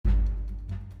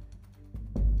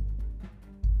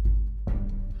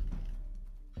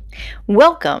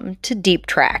Welcome to Deep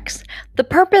Tracks. The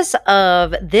purpose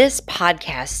of this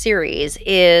podcast series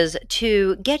is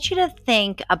to get you to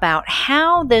think about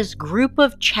how this group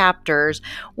of chapters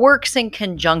works in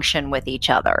conjunction with each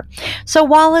other. So,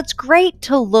 while it's great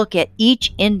to look at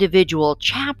each individual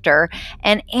chapter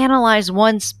and analyze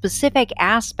one specific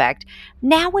aspect,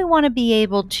 now we want to be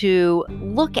able to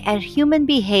look at human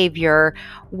behavior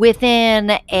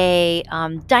within a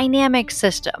dynamic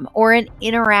system or an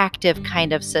interactive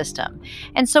kind of system.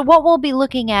 And so, what we'll be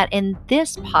looking at in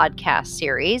this podcast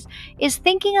series is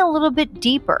thinking a little bit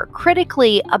deeper,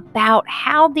 critically, about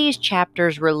how these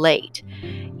chapters relate.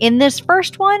 In this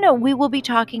first one, we will be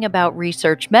talking about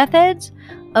research methods,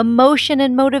 emotion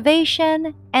and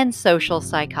motivation, and social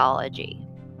psychology.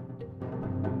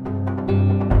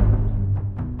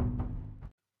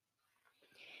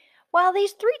 While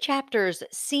these three chapters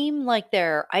seem like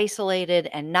they're isolated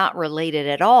and not related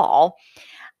at all,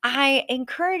 I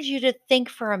encourage you to think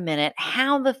for a minute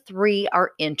how the three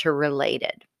are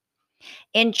interrelated.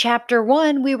 In chapter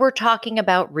 1, we were talking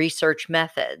about research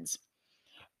methods.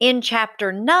 In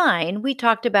chapter 9, we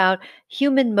talked about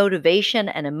human motivation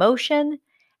and emotion.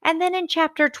 And then in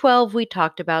chapter 12, we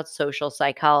talked about social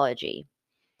psychology.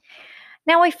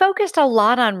 Now, we focused a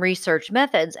lot on research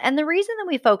methods, and the reason that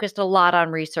we focused a lot on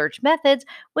research methods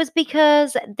was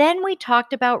because then we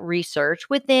talked about research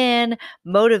within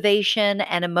motivation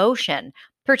and emotion,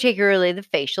 particularly the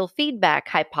facial feedback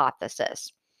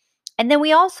hypothesis. And then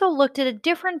we also looked at a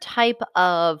different type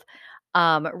of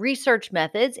research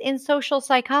methods in social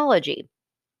psychology.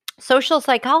 Social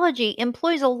psychology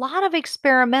employs a lot of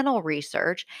experimental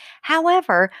research.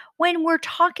 However, when we're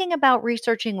talking about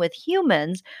researching with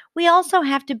humans, we also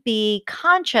have to be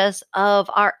conscious of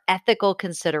our ethical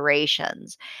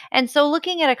considerations. And so,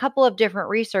 looking at a couple of different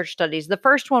research studies, the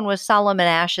first one was Solomon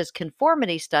Ash's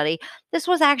conformity study. This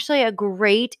was actually a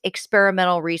great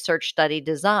experimental research study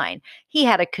design. He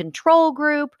had a control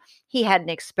group, he had an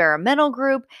experimental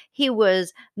group, he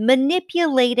was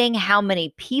manipulating how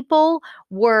many people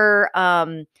were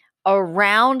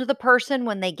around the person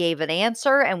when they gave an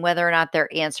answer and whether or not their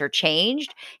answer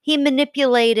changed. He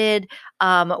manipulated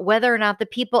whether or not the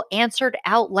people answered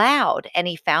out loud, and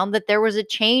he found that there was a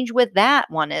change with that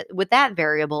one, with that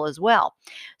variable as well.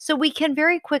 So we can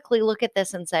very quickly look at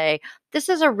this and say, this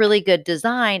is a really good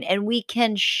design, and we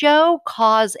can show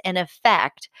cause and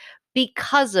effect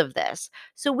because of this.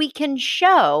 So we can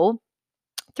show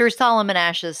through Solomon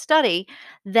Ash's study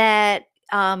that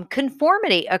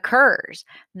conformity occurs,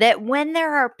 that when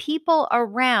there are people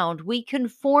around, we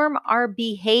conform our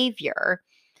behavior.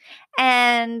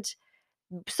 And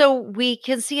so we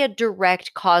can see a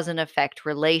direct cause and effect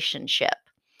relationship.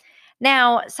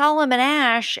 Now, Solomon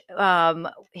Ash,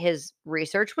 his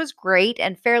research was great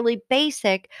and fairly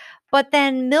basic, but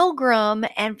then Milgram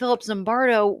and Philip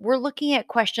Zimbardo were looking at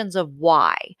questions of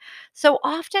why. So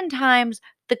oftentimes,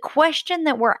 the question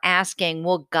that we're asking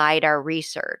will guide our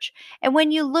research. And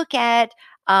when you look at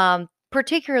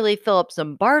particularly Philip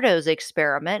Zimbardo's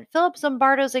experiment,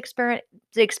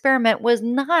 experiment was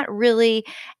not really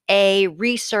an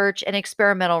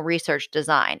experimental research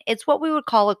design. It's what we would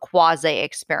call a quasi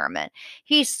experiment.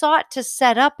 He sought to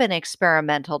set up an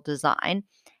experimental design.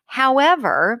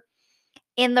 However,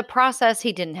 in the process,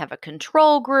 he didn't have a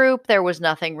control group. There was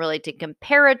nothing really to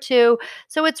compare it to.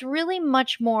 So it's really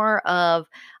much more of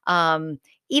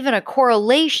even a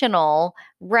correlational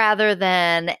rather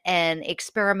than an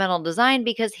experimental design,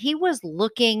 because he was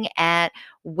looking at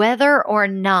whether or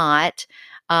not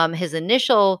his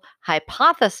initial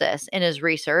hypothesis in his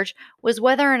research was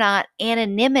whether or not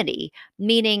anonymity,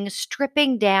 meaning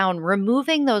stripping down,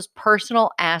 removing those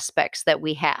personal aspects that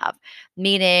we have,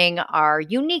 meaning our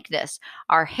uniqueness,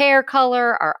 our hair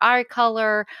color, our eye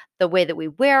color, the way that we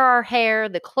wear our hair,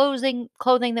 the clothing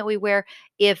that we wear,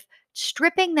 if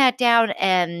stripping that down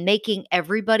and making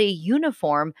everybody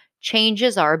uniform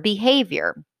changes our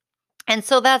behavior. And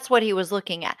so that's what he was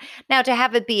looking at. Now, to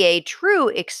have it be a true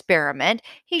experiment,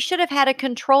 he should have had a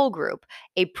control group,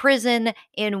 a prison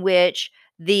in which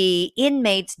the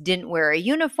inmates didn't wear a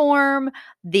uniform,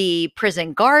 the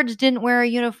prison guards didn't wear a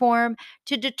uniform,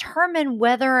 to determine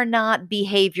whether or not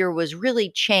behavior was really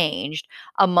changed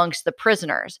amongst the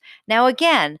prisoners. Now,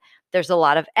 again, there's a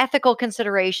lot of ethical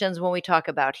considerations when we talk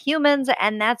about humans,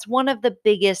 and that's one of the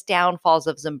biggest downfalls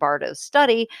of Zimbardo's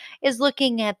study, is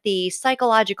looking at the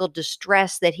psychological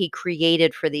distress that he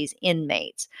created for these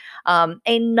inmates.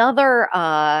 Another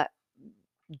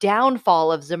downfall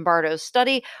of Zimbardo's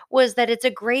study was that it's a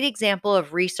great example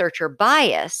of researcher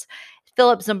bias.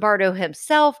 Philip Zimbardo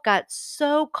himself got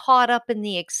so caught up in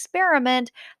the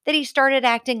experiment that he started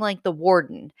acting like the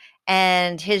warden.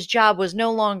 And his job was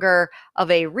no longer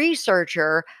of a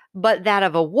researcher, but that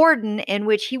of a warden, in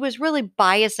which he was really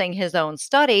biasing his own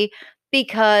study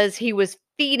because he was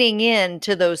feeding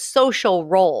into those social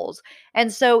roles.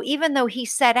 And so, even though he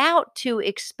set out to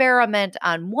experiment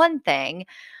on one thing,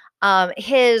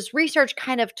 his research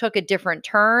kind of took a different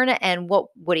turn, and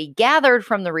what he gathered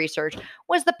from the research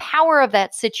was the power of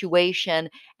that situation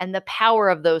and the power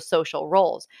of those social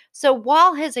roles. So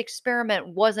while his experiment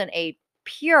wasn't a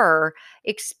pure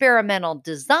experimental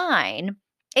design,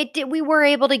 we were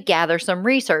able to gather some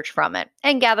research from it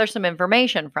and gather some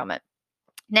information from it.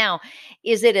 Now,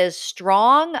 is it as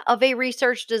strong of a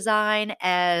research design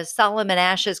as Solomon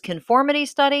Ash's conformity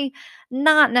study?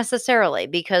 Not necessarily,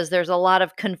 because there's a lot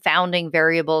of confounding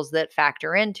variables that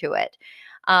factor into it.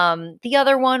 The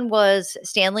other one was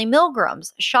Stanley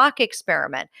Milgram's shock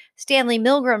experiment. Stanley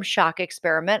Milgram's shock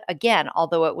experiment, again,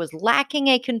 although it was lacking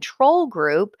a control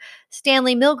group,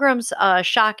 Stanley Milgram's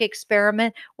shock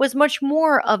experiment was much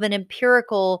more of an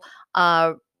empirical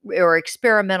or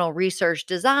experimental research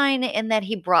design in that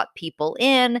he brought people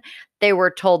in. They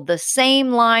were told the same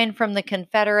line from the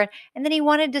Confederate, and then he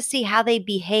wanted to see how they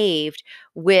behaved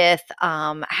with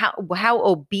how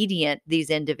obedient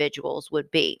these individuals would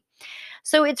be.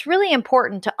 So it's really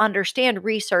important to understand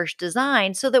research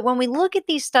design so that when we look at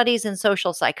these studies in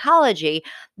social psychology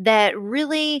that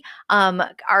really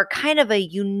are kind of a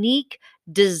unique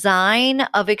design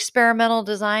of experimental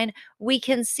design, we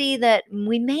can see that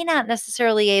we may not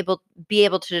necessarily be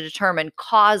able to determine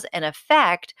cause and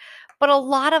effect, but a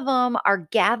lot of them are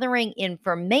gathering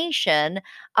information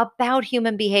about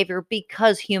human behavior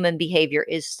because human behavior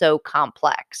is so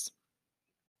complex.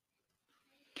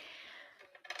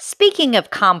 Speaking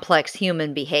of complex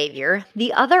human behavior,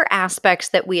 the other aspects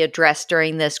that we address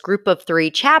during this group of three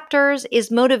chapters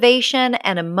is motivation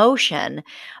and emotion.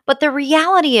 But the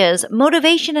reality is,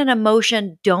 motivation and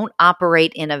emotion don't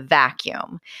operate in a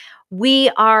vacuum.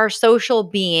 We are social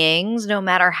beings, no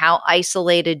matter how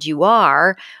isolated you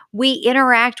are. We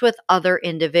interact with other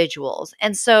individuals.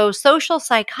 And so, social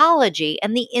psychology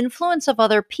and the influence of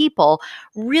other people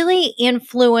really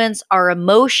influence our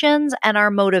emotions and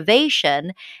our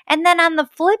motivation, and then on the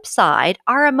flip side,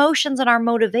 our emotions and our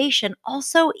motivation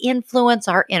also influence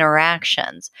our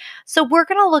interactions. So we're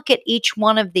going to look at each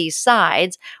one of these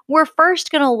sides. We're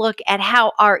first going to look at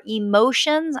how our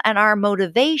emotions and our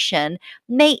motivation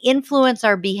may influence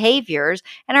our behaviors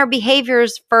and our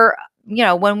behaviors for,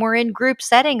 when we're in group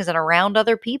settings and around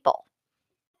other people.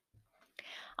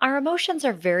 Our emotions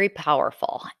are very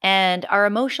powerful, and our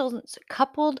emotions,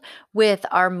 coupled with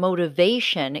our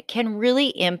motivation, can really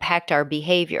impact our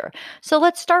behavior. So,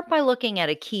 let's start by looking at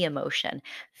a key emotion.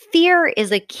 Fear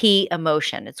is a key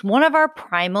emotion, it's one of our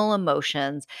primal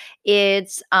emotions.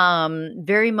 It's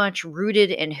very much rooted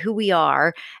in who we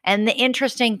are. And the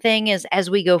interesting thing is, as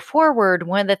we go forward,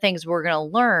 one of the things we're going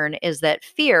to learn is that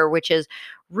fear, which is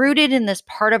rooted in this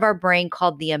part of our brain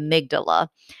called the amygdala,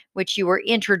 which you were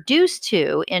introduced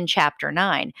to in chapter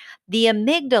 9. The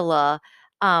amygdala,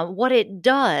 what it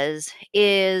does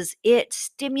is it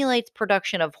stimulates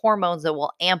production of hormones that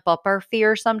will amp up our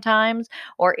fear sometimes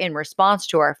or in response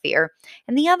to our fear.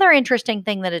 And the other interesting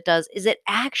thing that it does is it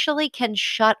actually can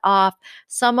shut off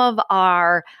some of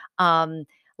our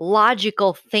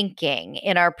logical thinking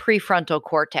in our prefrontal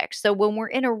cortex. So when we're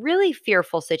in a really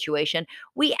fearful situation,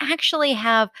 we actually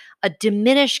have a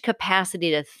diminished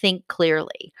capacity to think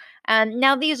clearly. And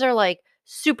now these are like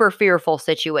super fearful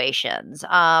situations,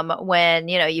 when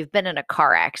you've been in a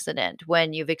car accident,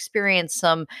 when you've experienced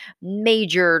some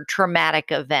major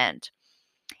traumatic event.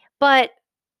 But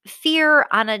fear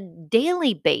on a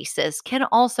daily basis can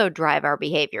also drive our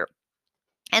behavior.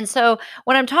 And so,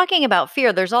 when I'm talking about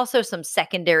fear, there's also some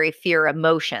secondary fear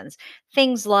emotions,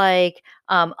 things like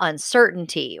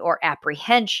uncertainty or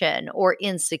apprehension or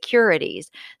insecurities.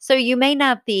 So, you may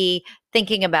not be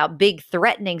thinking about big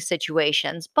threatening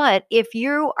situations, but if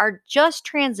you are just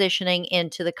transitioning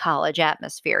into the college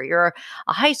atmosphere, you're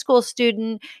a high school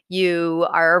student, you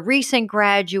are a recent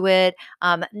graduate,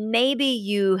 maybe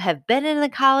you have been in the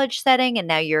college setting and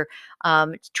now you're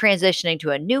transitioning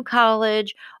to a new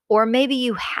college, or maybe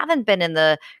you haven't been in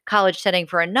the college setting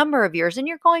for a number of years and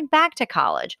you're going back to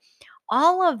college.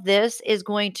 All of this is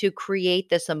going to create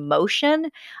this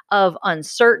emotion of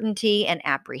uncertainty and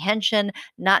apprehension,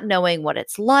 not knowing what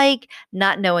it's like,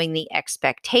 not knowing the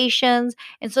expectations.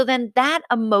 And so then that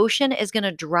emotion is going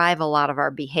to drive a lot of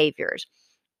our behaviors.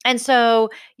 And so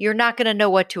you're not going to know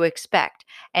what to expect.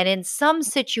 And in some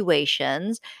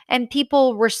situations, and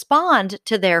people respond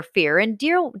to their fear and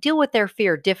deal with their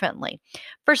fear differently.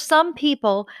 For some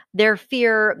people, their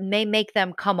fear may make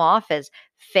them come off as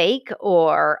fake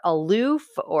or aloof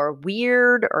or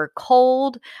weird or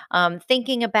cold.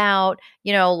 Thinking about,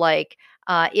 like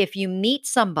if you meet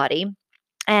somebody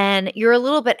and you're a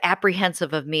little bit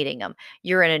apprehensive of meeting them.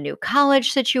 You're in a new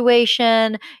college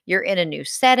situation, you're in a new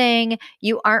setting,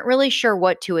 you aren't really sure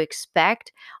what to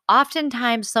expect.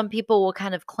 Oftentimes, some people will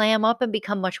kind of clam up and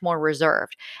become much more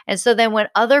reserved. And so then when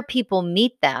other people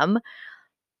meet them,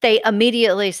 they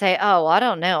immediately say, "Oh, I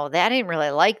don't know. I didn't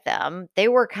really like them. They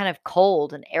were kind of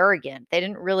cold and arrogant. They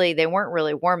weren't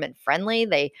really warm and friendly.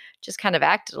 They just kind of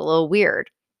acted a little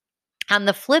weird." On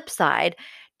the flip side,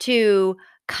 to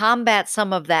combat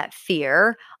some of that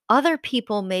fear, other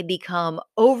people may become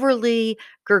overly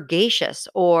gregarious,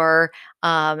 or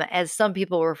as some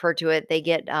people refer to it,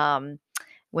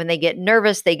 when they get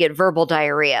nervous, they get verbal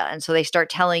diarrhea. And so they start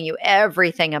telling you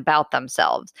everything about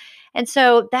themselves. And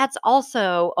so that's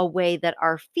also a way that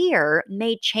our fear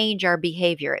may change our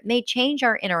behavior. It may change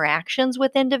our interactions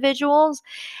with individuals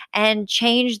and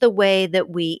change the way that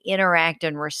we interact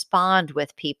and respond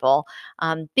with people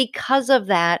because of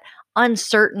that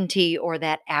uncertainty or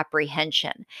that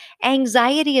apprehension.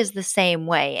 Anxiety is the same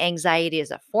way. Anxiety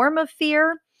is a form of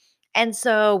fear, and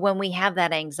so when we have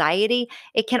that anxiety,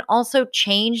 it can also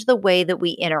change the way that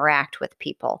we interact with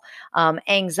people.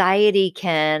 Anxiety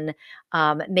can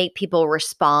make people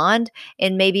respond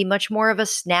in maybe much more of a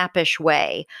snappish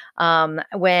way.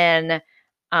 When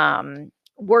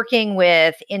working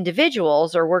with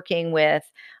individuals or working with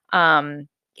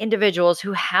individuals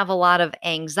who have a lot of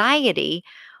anxiety,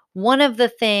 one of the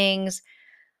things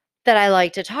that I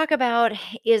like to talk about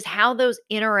is how those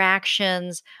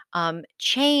interactions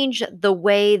change the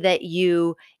way that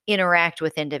you interact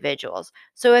with individuals.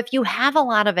 So, if you have a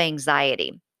lot of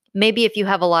anxiety, maybe if you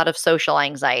have a lot of social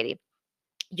anxiety,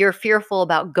 you're fearful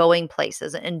about going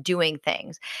places and doing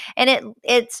things. And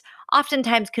it's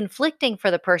oftentimes conflicting for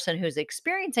the person who's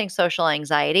experiencing social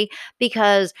anxiety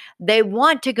because they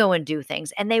want to go and do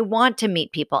things and they want to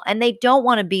meet people and they don't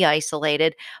want to be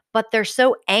isolated, but they're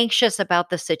so anxious about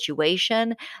the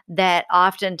situation that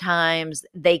oftentimes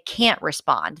they can't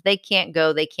respond. They can't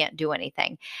go, they can't do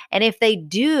anything. And if they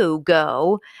do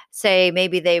go, say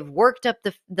maybe they've worked up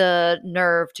the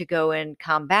nerve to go and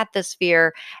combat this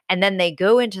fear, and then they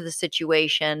go into the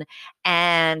situation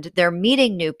and they're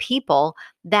meeting new people,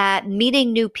 that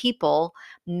meeting new people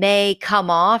may come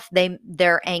off,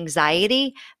 their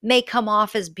anxiety may come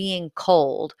off as being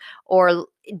cold or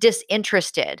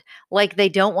disinterested, like they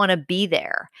don't want to be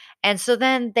there. And so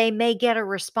then they may get a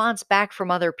response back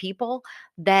from other people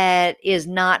that is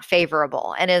not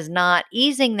favorable and is not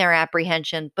easing their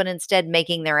apprehension, but instead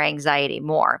making their anxiety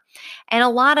more. And a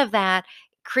lot of that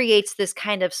creates this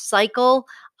kind of cycle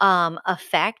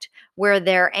effect where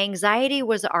their anxiety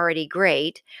was already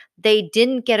great. They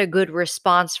didn't get a good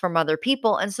response from other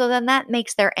people. And so then that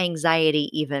makes their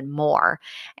anxiety even more.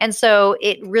 And so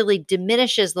it really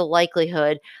diminishes the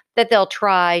likelihood that they'll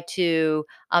try to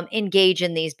engage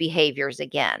in these behaviors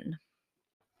again.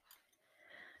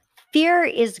 Fear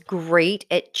is great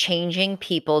at changing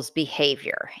people's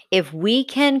behavior. If we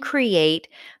can create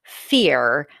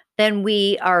fear, then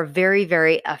we are very,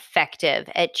 very effective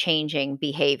at changing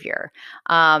behavior.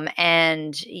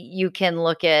 And you can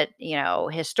look at,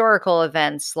 historical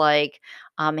events like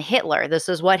Hitler. This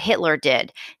is what Hitler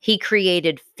did. He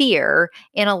created fear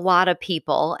in a lot of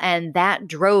people, and that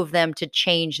drove them to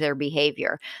change their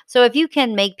behavior. So if you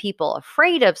can make people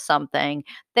afraid of something,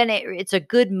 then it's a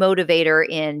good motivator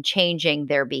in changing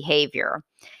their behavior.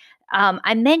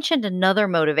 I mentioned another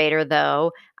motivator,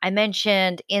 though. I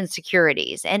mentioned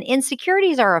insecurities, and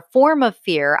insecurities are a form of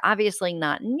fear. Obviously,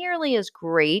 not nearly as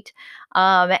great,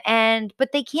 and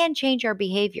but they can change our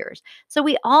behaviors. So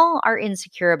we all are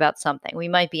insecure about something. We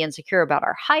might be insecure about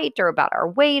our height, or about our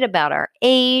weight, about our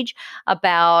age,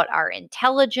 about our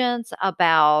intelligence,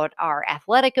 about our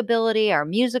athletic ability, our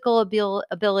musical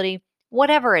ability,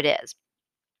 whatever it is.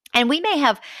 And we may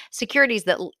have insecurities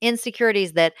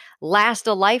that last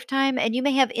a lifetime, and you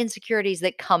may have insecurities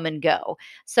that come and go.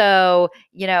 So,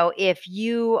 if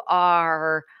you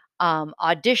are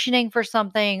auditioning for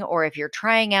something, or if you're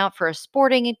trying out for a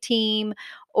sporting team,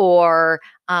 or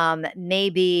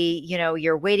Maybe,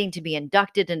 you're waiting to be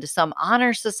inducted into some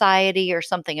honor society or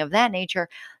something of that nature.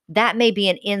 That may be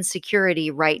an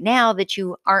insecurity right now that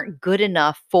you aren't good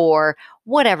enough for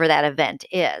whatever that event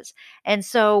is. And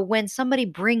so when somebody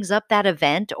brings up that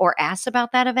event or asks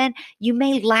about that event, you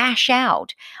may lash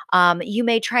out. You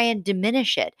may try and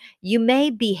diminish it. You may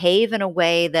behave in a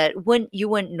way that you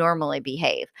wouldn't normally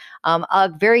behave. A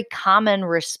very common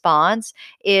response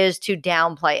is to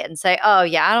downplay it and say, "Oh,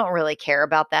 yeah, I don't really care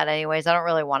about that anyways. I don't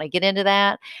really want to get into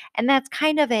that." And that's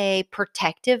kind of a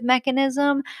protective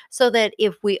mechanism so that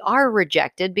if we are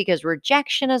rejected, because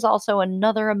rejection is also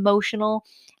another emotional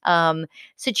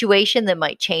situation that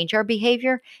might change our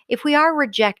behavior. If we are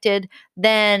rejected,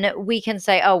 then we can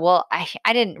say, "Oh, well,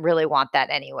 I didn't really want that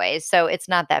anyways. So it's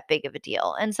not that big of a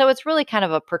deal." And so it's really kind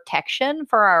of a protection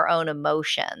for our own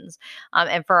emotions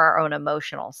and for our own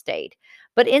emotional state.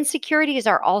 But insecurities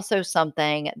are also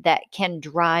something that can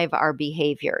drive our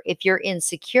behavior. If you're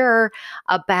insecure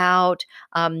about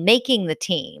making the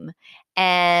team,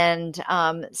 and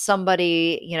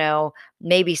somebody,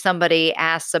 maybe somebody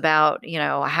asks about,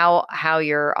 how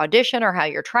your audition or how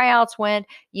your tryouts went,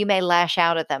 you may lash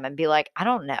out at them and be like, "I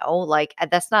don't know, like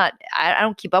that's not, I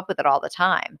don't keep up with it all the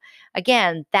time."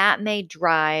 Again, that may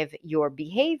drive your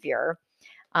behavior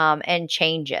and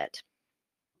change it.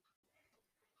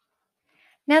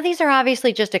 Now, these are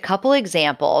obviously just a couple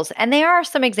examples, and they are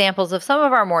some examples of some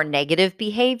of our more negative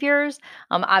behaviors.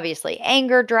 Obviously,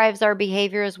 anger drives our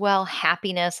behavior as well.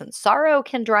 Happiness and sorrow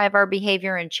can drive our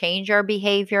behavior and change our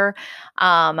behavior.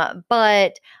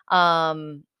 But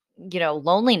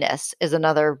loneliness is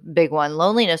another big one.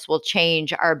 Loneliness will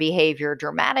change our behavior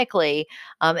dramatically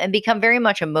and become very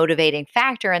much a motivating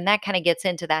factor. And that kind of gets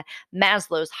into that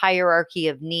Maslow's hierarchy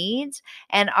of needs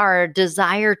and our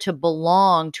desire to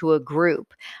belong to a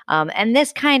group. And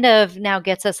this kind of now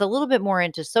gets us a little bit more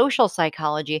into social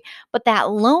psychology, but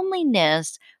that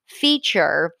loneliness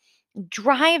feature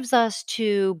drives us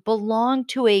to belong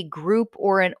to a group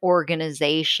or an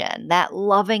organization, that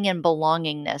loving and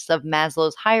belongingness of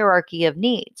Maslow's hierarchy of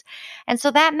needs. And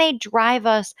so that may drive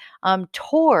us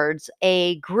towards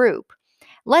a group.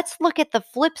 Let's look at the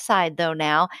flip side, though,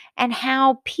 now, and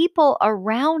how people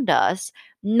around us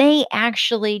may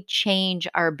actually change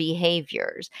our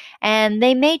behaviors. And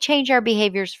they may change our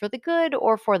behaviors for the good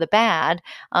or for the bad.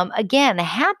 Again,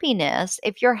 happiness,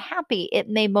 if you're happy, it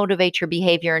may motivate your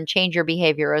behavior and change your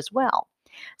behavior as well.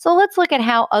 So let's look at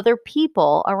how other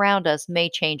people around us may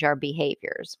change our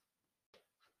behaviors.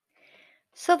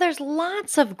 So there's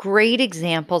lots of great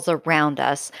examples around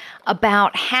us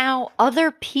about how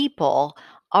other people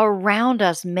around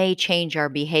us may change our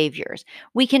behaviors.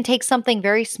 We can take something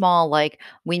very small like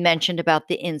we mentioned about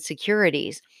the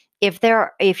insecurities. If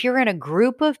you're in a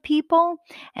group of people,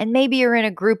 and maybe you're in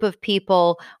a group of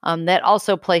people that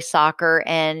also play soccer,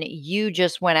 and you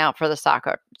just went out for the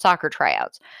soccer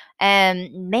tryouts, and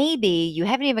maybe you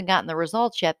haven't even gotten the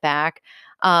results yet back,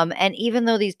 and even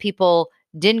though these people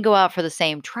didn't go out for the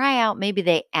same tryout, maybe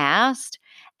they asked.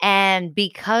 And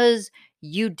because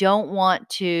you don't want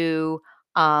to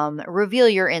reveal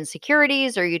your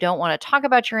insecurities, or you don't want to talk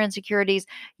about your insecurities,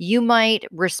 you might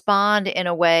respond in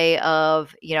a way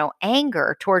of,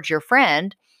 anger towards your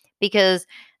friend because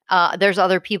there's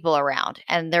other people around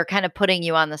and they're kind of putting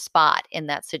you on the spot in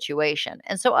that situation.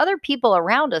 And so other people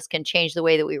around us can change the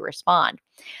way that we respond.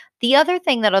 The other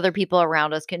thing that other people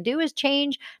around us can do is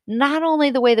change not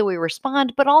only the way that we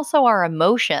respond, but also our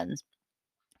emotions.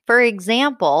 For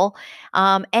example,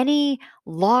 any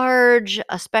large,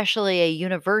 especially a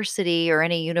university or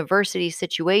any university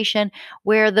situation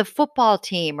where the football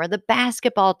team or the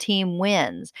basketball team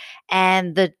wins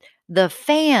and the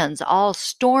fans all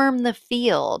storm the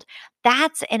field.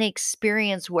 That's an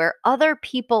experience where other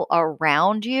people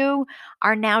around you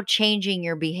are now changing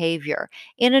your behavior.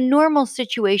 In a normal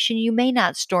situation, you may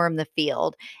not storm the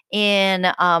field. In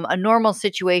a normal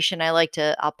situation,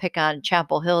 I'll pick on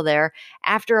Chapel Hill there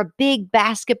after a big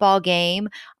basketball game,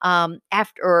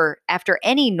 after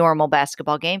any normal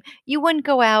basketball game, you wouldn't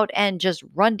go out and just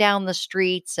run down the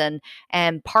streets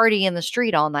and party in the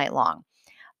street all night long.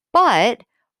 But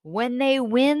when they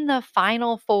win the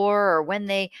Final Four, or when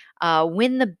they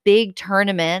win the big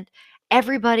tournament,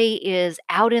 everybody is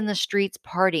out in the streets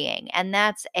partying. And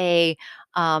that's a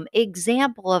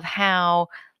example of how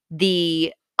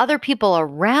the other people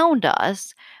around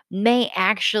us may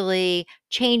actually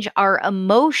change our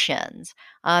emotions.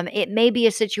 It may be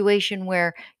a situation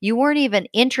where you weren't even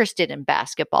interested in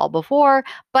basketball before,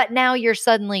 but now you're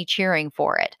suddenly cheering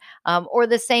for it. Or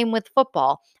the same with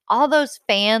football. All those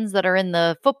fans that are in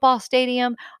the football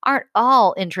stadium aren't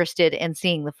all interested in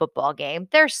seeing the football game.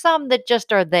 There's some that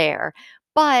just are there.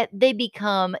 but they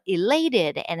become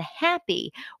elated and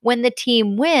happy when the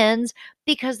team wins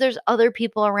because there's other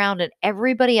people around and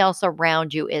everybody else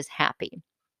around you is happy.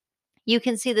 You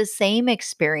can see the same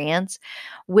experience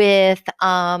with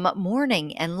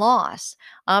mourning and loss,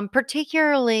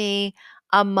 particularly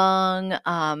among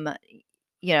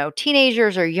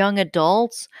teenagers or young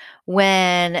adults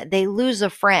when they lose a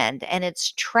friend and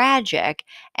it's tragic.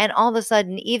 And all of a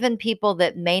sudden, even people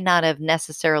that may not have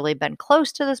necessarily been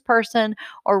close to this person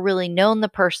or really known the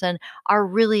person are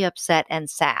really upset and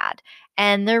sad.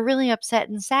 And they're really upset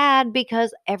and sad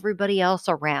because everybody else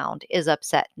around is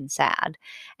upset and sad.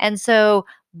 And so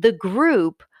the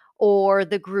group or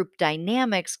the group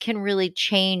dynamics can really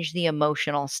change the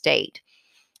emotional state.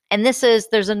 And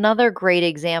there's another great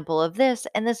example of this,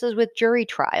 and this is with jury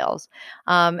trials.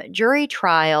 Jury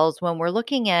trials, when we're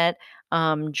looking at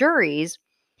juries,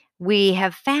 we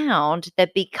have found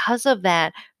that because of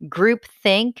that group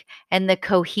think and the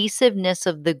cohesiveness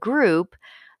of the group,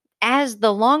 as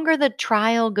the longer the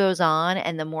trial goes on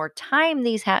and the more time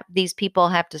these people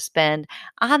have to spend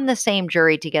on the same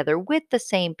jury together with the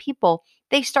same people,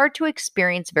 they start to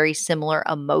experience very similar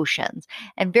emotions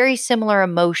and very similar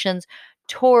emotions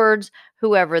towards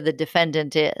whoever the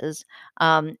defendant is.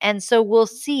 And so we'll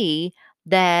see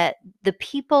that the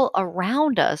people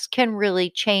around us can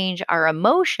really change our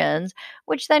emotions,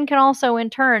 which then can also in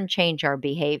turn change our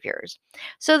behaviors.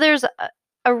 So there's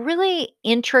a really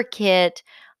intricate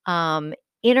um,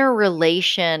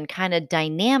 interrelation kind of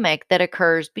dynamic that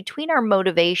occurs between our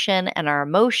motivation and our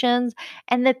emotions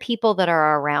and the people that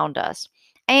are around us.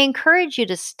 I encourage you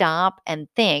to stop and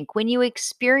think when you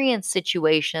experience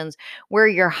situations where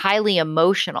you're highly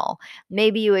emotional.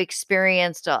 Maybe you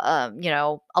experienced, a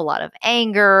lot of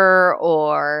anger,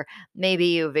 or maybe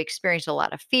you've experienced a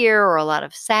lot of fear or a lot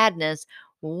of sadness.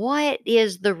 What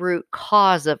is the root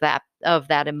cause of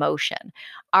that emotion?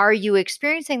 Are you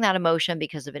experiencing that emotion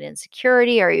because of an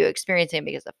insecurity? Are you experiencing it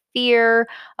because of fear,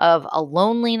 of a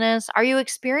loneliness? Are you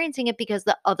experiencing it because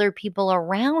the other people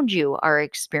around you are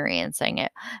experiencing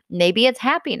it? Maybe it's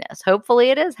happiness. Hopefully,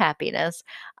 it is happiness,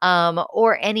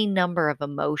 or any number of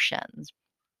emotions.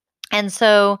 And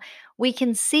so we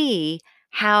can see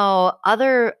how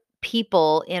other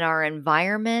people in our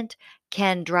environment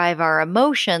can drive our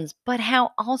emotions, but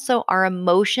how also our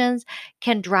emotions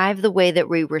can drive the way that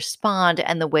we respond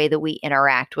and the way that we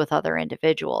interact with other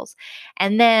individuals.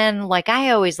 And then, like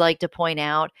I always like to point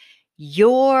out,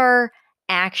 your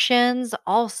actions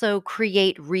also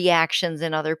create reactions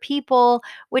in other people,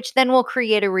 which then will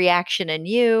create a reaction in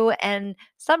you. And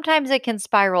sometimes it can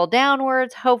spiral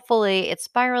downwards. Hopefully, it's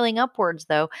spiraling upwards,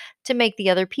 though, to make the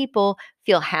other people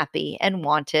feel happy and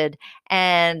wanted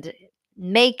and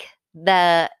make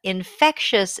the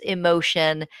infectious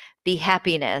emotion be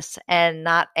happiness and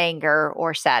not anger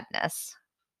or sadness.